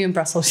because when you're in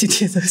Brussels, you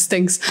do those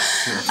things.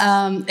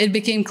 It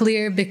became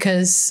clear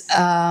because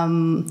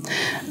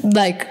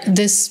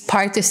this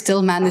party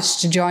still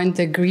managed to join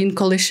the Green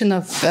Coalition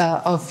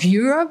of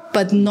Europe,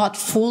 but not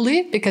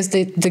fully, because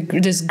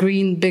this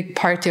Green big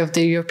party of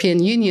the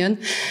European Union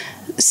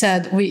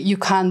said you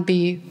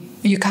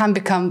can't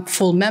become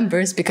full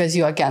members because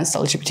you're against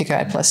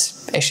LGBTQIA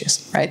plus issues,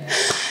 right?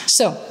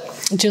 So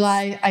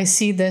July, I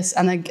see this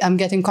and I'm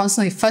getting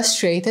constantly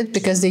frustrated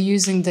because they're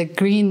using the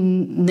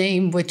green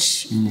name,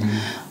 which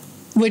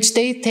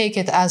they take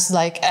it as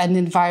like an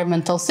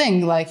environmental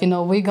thing. Like,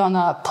 we're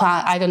gonna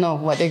plant, I don't know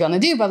what they're gonna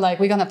do, but like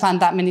we're gonna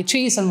plant that many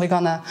trees and we're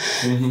gonna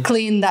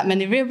clean that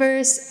many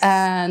rivers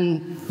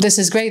and this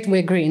is great,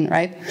 we're green,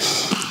 right?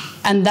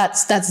 And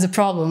that's the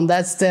problem.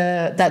 That's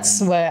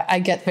where I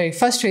get very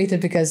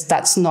frustrated because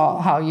that's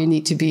not how you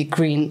need to be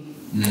green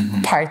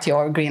party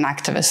or green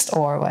activist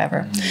or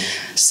whatever.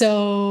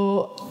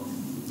 So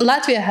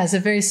Latvia has a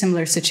very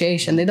similar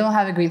situation. They don't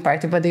have a green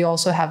party, but they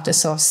also have this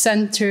sort of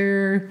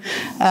center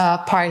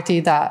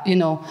party that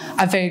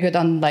are very good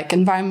on like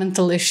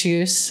environmental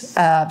issues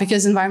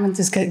because environment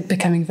is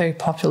becoming very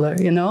popular.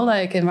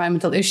 Like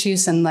environmental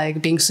issues and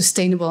like being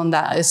sustainable, and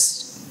that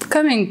is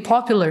becoming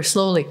popular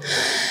slowly.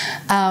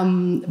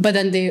 But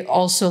then they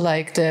also,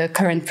 like the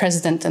current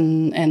president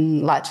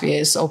in Latvia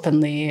is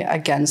openly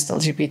against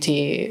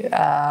LGBTQI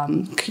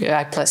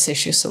plus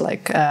issues, so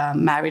like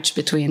marriage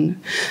between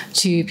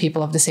two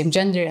people of the same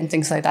gender and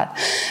things like that.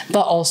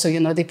 But also,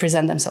 they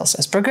present themselves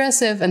as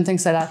progressive and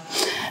things like that.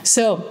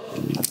 So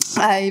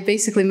I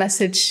basically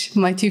message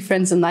my two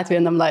friends in Latvia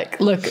and I'm like,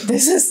 look,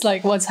 this is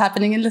like what's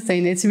happening in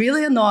Lithuania. It's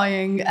really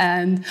annoying.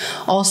 And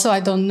also I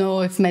don't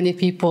know if many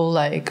people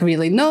like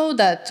really know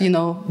that,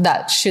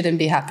 that shouldn't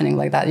be happening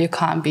like that. You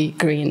can't be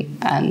green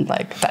and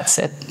like, that's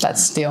it.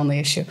 That's the only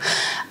issue.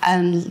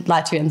 And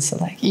Latvians are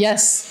like,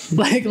 yes,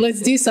 like,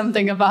 let's do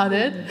something about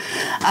it.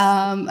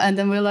 And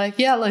then we're like,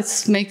 yeah,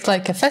 let's make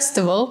like a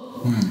festival.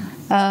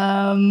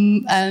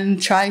 And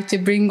try to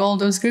bring all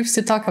those groups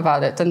to talk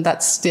about it. And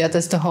that's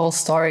the whole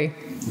story.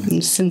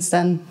 And since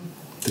then,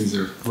 things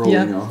are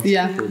rolling off.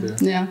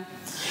 Yeah.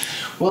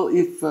 Well,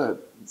 if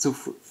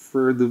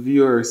for the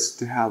viewers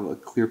to have a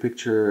clear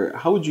picture,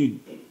 how would you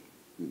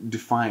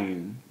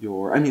define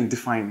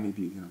define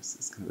maybe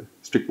it's kind of a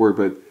strict word,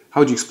 but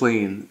how would you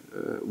explain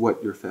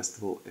what your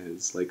festival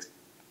is like?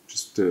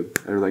 Just to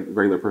a like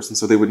regular person,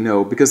 so they would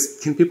know. Because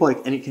can people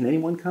can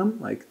anyone come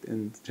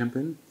and jump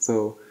in?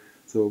 So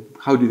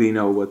how do they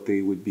know what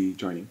they would be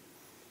joining?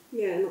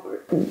 Yeah,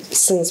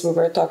 since we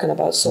were talking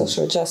about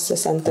social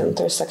justice and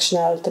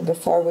intersectionality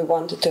before, we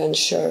wanted to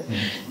ensure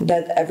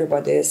that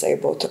everybody is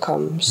able to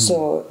come.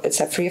 So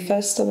it's a free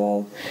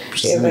festival.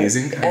 Which is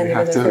amazing. I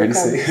have to already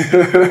say.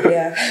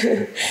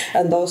 Yeah.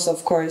 And also,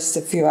 of course,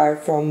 if you are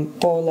from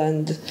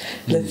Poland,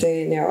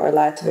 Lithuania or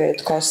Latvia,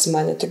 it costs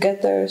money to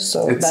get there.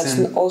 So that's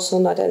also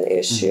not an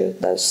issue.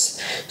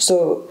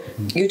 So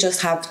you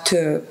just have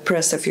to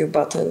press a few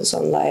buttons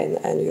online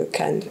and you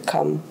can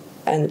come.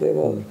 And we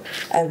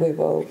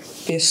will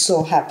be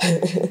so happy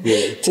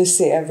to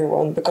see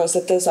everyone, because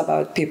it is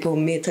about people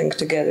meeting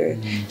together,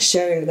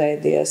 sharing the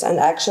ideas, and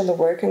actually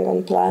working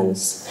on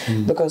plans.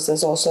 Because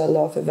there's also a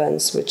lot of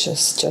events which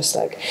is just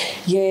like,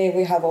 yay,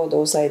 we have all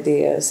those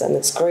ideas and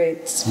it's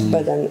great,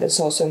 but then it's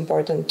also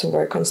important to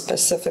work on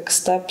specific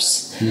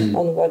steps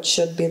on what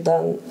should be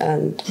done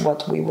and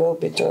what we will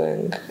be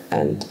doing.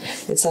 And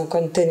it's a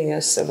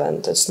continuous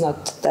event. It's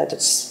not that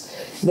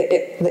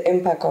the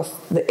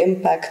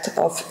impact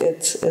of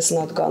it is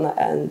not gonna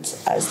end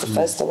as the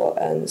festival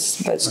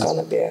ends, but it's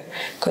gonna be a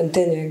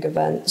continuing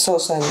event. It's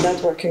also a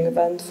networking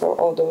event for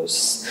all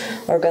those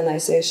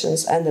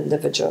organizations and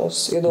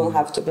individuals. You don't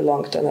have to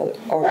belong to an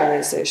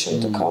organization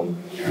to come.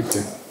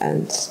 Okay.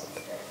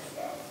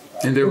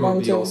 And there will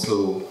be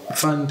also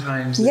fun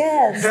times.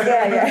 Yes,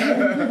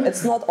 yeah.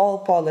 It's not all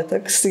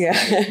politics, yeah.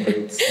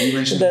 Right. You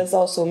mentioned There's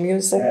also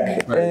music,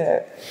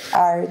 right.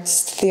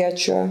 arts,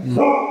 theater.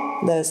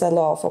 There's a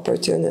lot of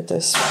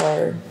opportunities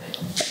for,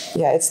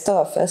 it's still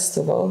a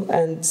festival,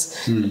 and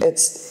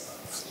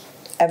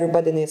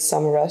everybody needs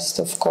some rest,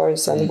 of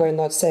course, and we're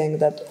not saying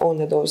that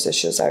only those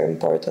issues are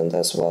important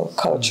as well.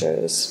 Culture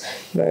is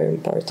very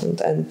important,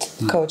 and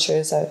culture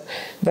is a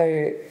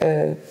very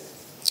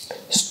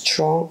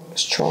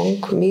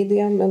strong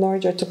medium in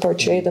order to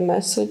portray the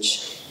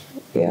message,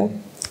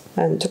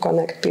 and to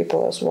connect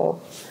people as well.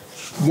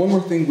 One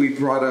more thing we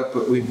brought up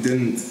but we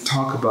didn't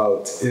talk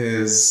about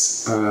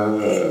is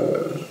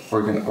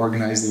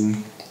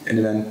organizing an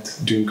event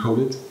during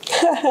COVID.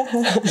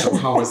 So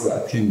how was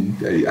that?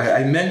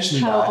 I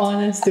mentioned How that.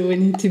 honest do we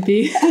need to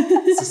be?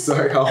 So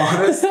sorry, how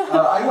honest?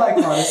 I like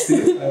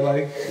honesty.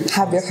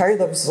 Have you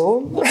heard of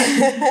Zoom?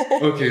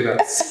 Okay,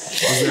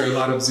 was there a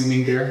lot of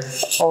Zooming there?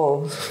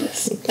 Oh.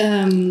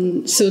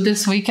 So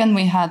this weekend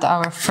we had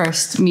our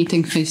first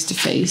meeting face to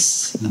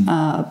face,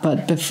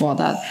 but before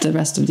that, the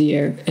rest of the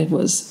year it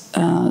was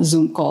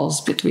Zoom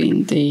calls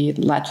between the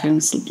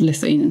Latvians,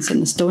 Lithuanians,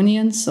 and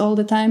Estonians all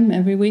the time,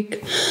 every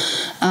week.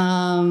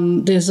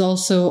 There's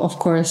also, of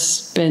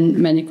course,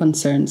 been many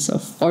concerns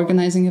of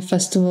organizing a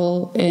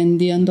festival in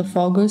the end of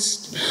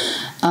August.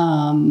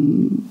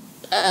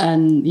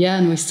 And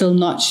we're still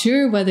not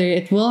sure whether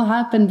it will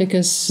happen,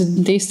 because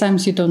these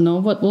times you don't know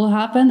what will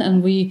happen,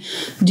 and we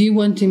do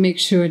want to make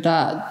sure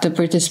that the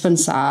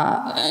participants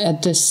are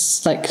at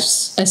this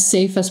as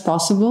safe as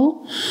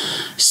possible.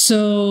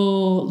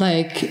 So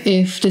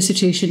if the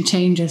situation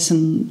changes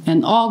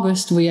in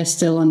August, we are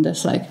still on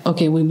this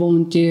okay, we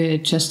won't do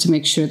it, just to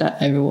make sure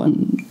that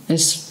everyone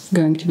is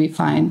going to be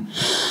fine.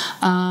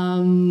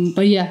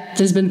 But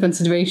there's been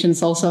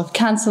considerations also of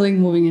canceling,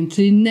 moving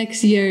into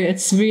next year.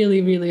 It's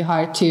really, really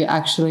hard to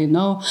actually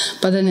know.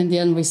 But then in the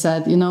end we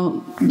said,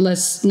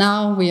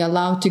 now we're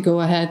allowed to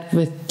go ahead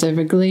with the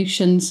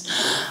regulations.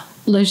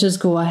 Let's just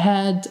go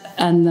ahead,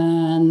 and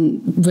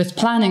then with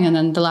planning, and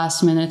then the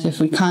last minute, if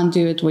we can't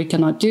do it, we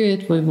cannot do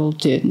it, we will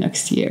do it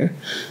next year,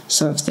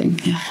 sort of thing.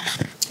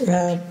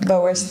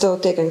 But we're still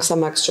taking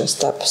some extra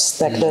steps.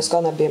 There's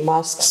gonna be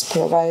masks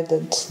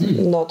provided.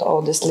 Not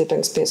all the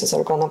sleeping spaces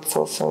are gonna be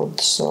fulfilled,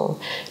 so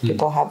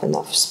people have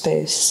enough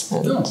space.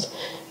 And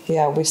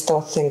we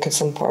still think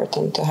it's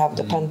important to have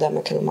the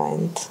pandemic in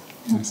mind.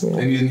 Yes.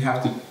 And you didn't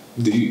have to.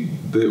 The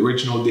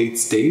original date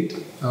stayed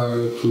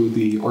through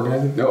the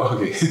organizing? No,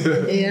 okay.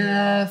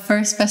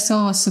 First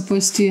festival was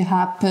supposed to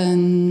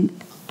happen.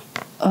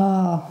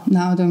 Now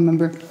I don't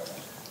remember.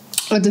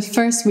 The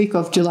first week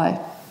of July.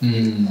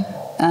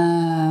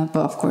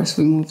 But of course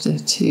we moved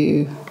it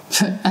to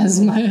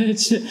as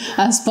much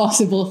as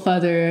possible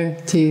further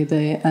to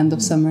the end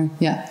of summer.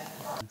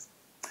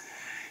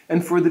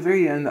 And for the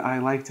very end, I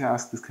like to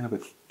ask this kind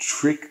of a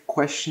trick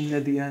question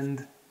at the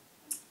end.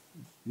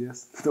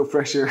 Yes, no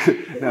pressure.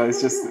 No, it's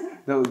just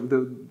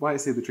why I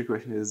say the trick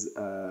question is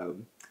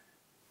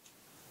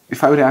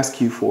if I would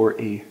ask you for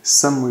a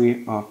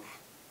summary of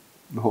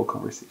the whole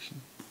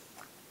conversation,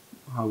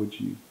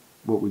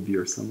 what would be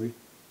your summary?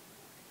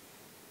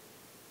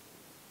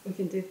 We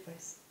can do it by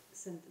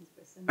sentence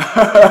by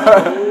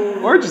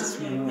sentence. Or just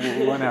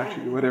one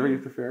after, whatever you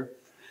prefer.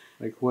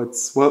 What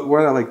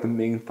are the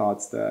main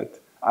thoughts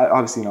that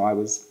I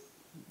was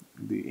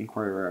the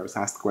inquirer, I was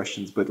asked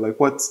questions, but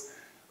what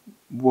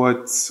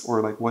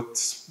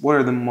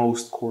are the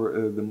most core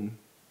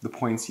the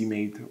points you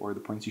made or the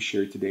points you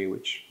shared today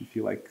which you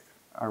feel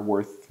are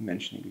worth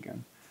mentioning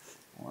again,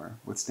 or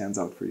what stands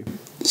out for you?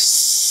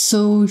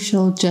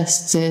 Social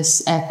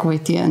justice,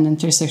 equity, and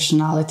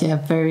intersectionality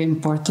are very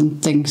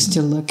important things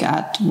to look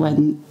at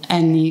when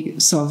any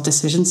sort of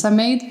decisions are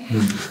made.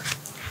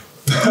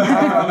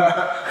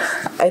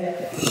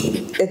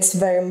 It's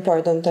very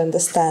important to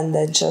understand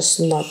that just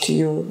not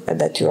you,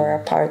 that you are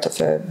a part of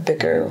a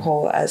bigger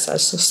whole as a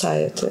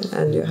society,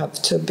 and you have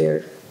to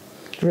be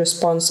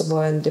responsible,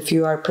 and if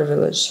you are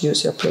privileged,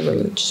 use your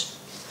privilege.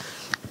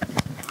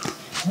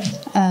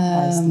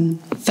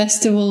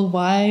 Festival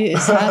Y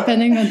is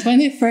happening on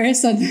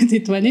 21st and the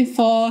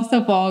 24th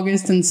of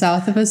August in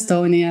south of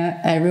Estonia.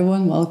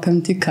 Everyone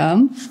welcome to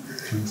come.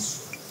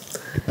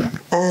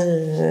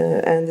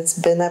 And it's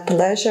been a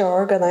pleasure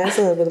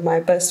organizing it with my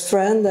best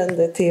friend and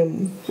the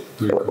team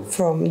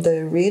from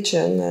the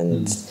region,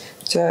 and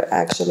to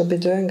actually be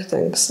doing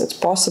things. It's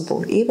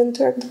possible, even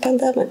during the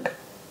pandemic.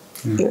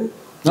 No,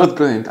 it's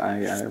brilliant.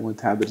 I want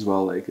to have it as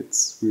well.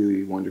 It's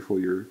really wonderful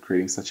you're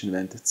creating such an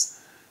event. It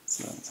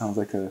sounds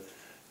like a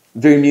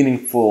very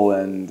meaningful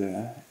and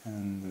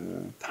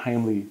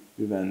timely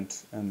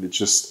event. And it's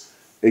just,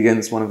 again,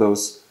 it's one of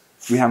those,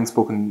 we haven't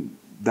spoken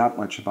that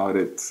much about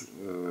it,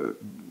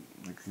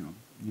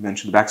 you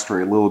mentioned the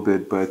backstory a little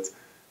bit, but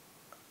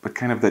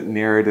kind of that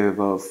narrative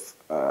of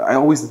I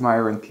always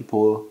admire when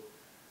people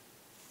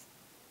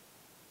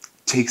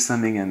take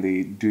something and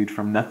they do it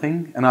from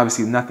nothing. And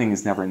obviously nothing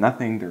is never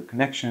nothing. There are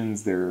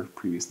connections, there are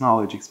previous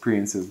knowledge,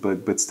 experiences,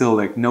 but still,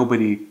 like,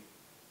 nobody,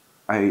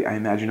 I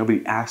imagine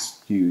nobody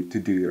asked you to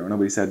do it, or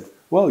nobody said,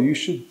 well, you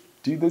should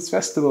do this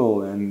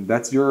festival and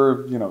that's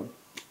your, you know,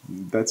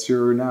 that's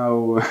your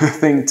now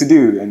thing to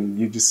do. And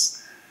you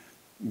just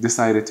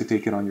decided to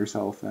take it on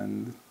yourself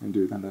and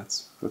do it. And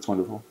that's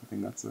wonderful. I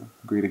think that's a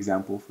great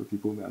example for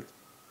people that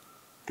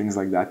things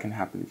like that can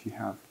happen if you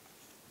have.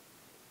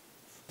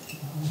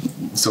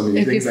 So many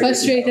if things you're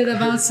frustrated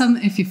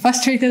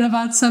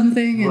about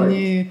something and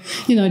right.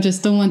 you know,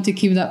 just don't want to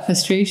keep that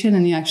frustration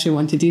and you actually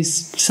want to do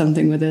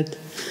something with it,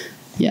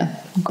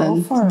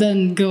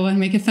 then go and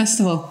make a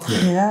festival.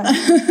 Yeah.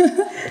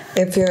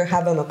 If you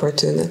have an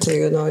opportunity,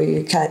 you know,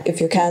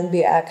 if you can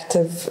be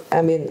active,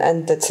 I mean,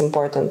 and it's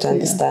important to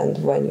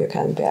understand when you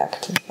can be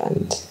active,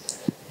 and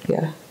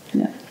yeah.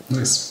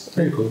 Nice,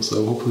 very cool.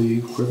 So hopefully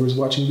whoever's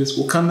watching this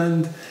will come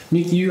and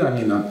meet you. I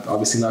mean,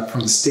 obviously not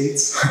from the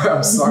States.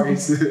 I'm sorry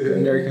to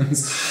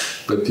Americans,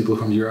 but people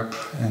from Europe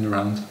and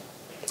around.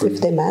 If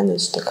they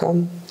manage to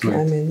come, right.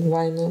 I mean,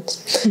 why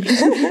not?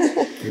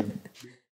 Yeah.